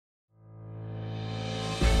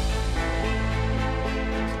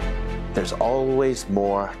There's always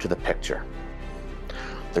more to the picture.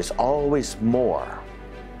 There's always more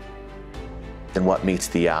than what meets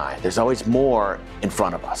the eye. There's always more in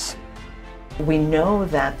front of us. We know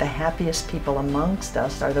that the happiest people amongst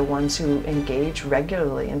us are the ones who engage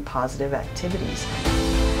regularly in positive activities.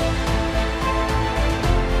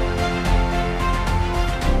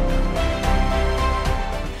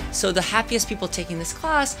 So the happiest people taking this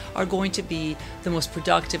class are going to be the most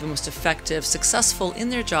productive and most effective, successful in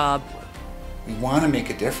their job. We want to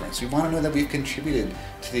make a difference. We want to know that we've contributed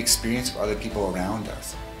to the experience of other people around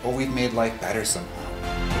us, or we've made life better somehow.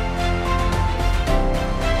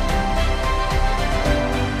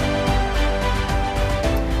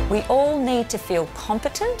 We all need to feel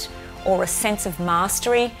competent or a sense of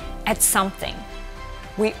mastery at something.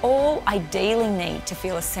 We all ideally need to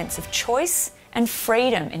feel a sense of choice and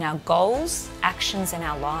freedom in our goals, actions, and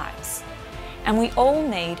our lives. And we all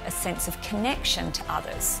need a sense of connection to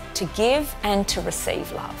others, to give and to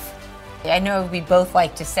receive love. I know we both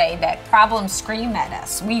like to say that problems scream at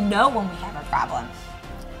us. We know when we have a problem,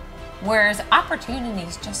 whereas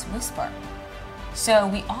opportunities just whisper. So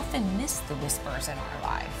we often miss the whispers in our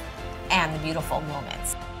life and the beautiful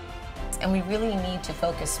moments. And we really need to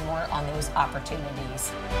focus more on those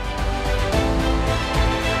opportunities.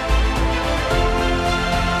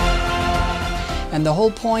 And the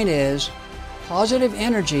whole point is, positive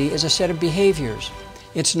energy is a set of behaviors.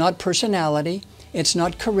 It's not personality, it's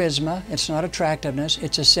not charisma, it's not attractiveness,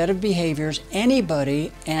 it's a set of behaviors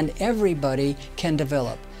anybody and everybody can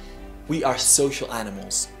develop. We are social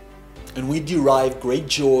animals, and we derive great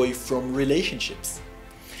joy from relationships.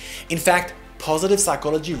 In fact, positive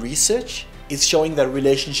psychology research is showing that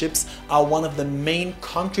relationships are one of the main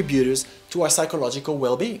contributors to our psychological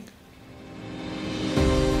well-being.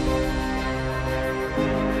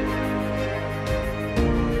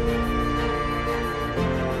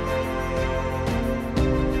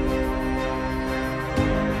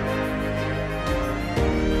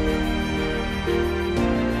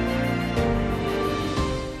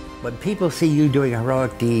 When people see you doing a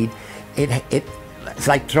heroic deed, it's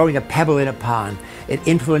like throwing a pebble in a pond. It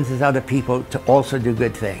influences other people to also do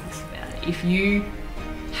good things. If you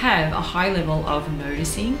have a high level of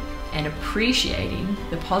noticing and appreciating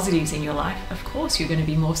the positives in your life, of course you're going to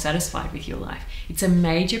be more satisfied with your life. It's a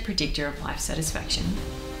major predictor of life satisfaction.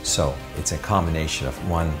 So it's a combination of,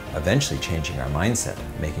 one, eventually changing our mindset,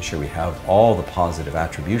 making sure we have all the positive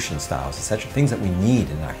attribution styles, etc., things that we need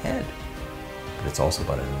in our head. But it's also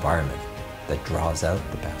about an environment that draws out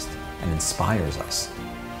the best and inspires us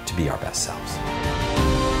to be our best selves.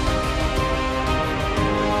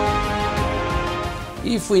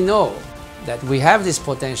 If we know that we have this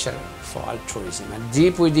potential for altruism and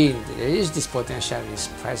deep within there is this potential is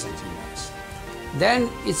present in us, then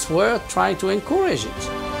it's worth trying to encourage it.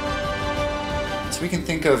 So we can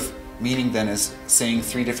think of meaning then as saying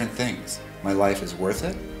three different things. My life is worth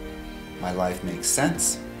it, my life makes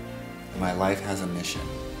sense, my life has a mission.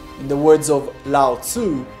 In the words of Lao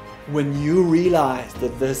Tzu, when you realize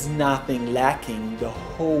that there's nothing lacking, the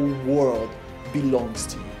whole world belongs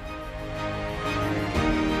to you.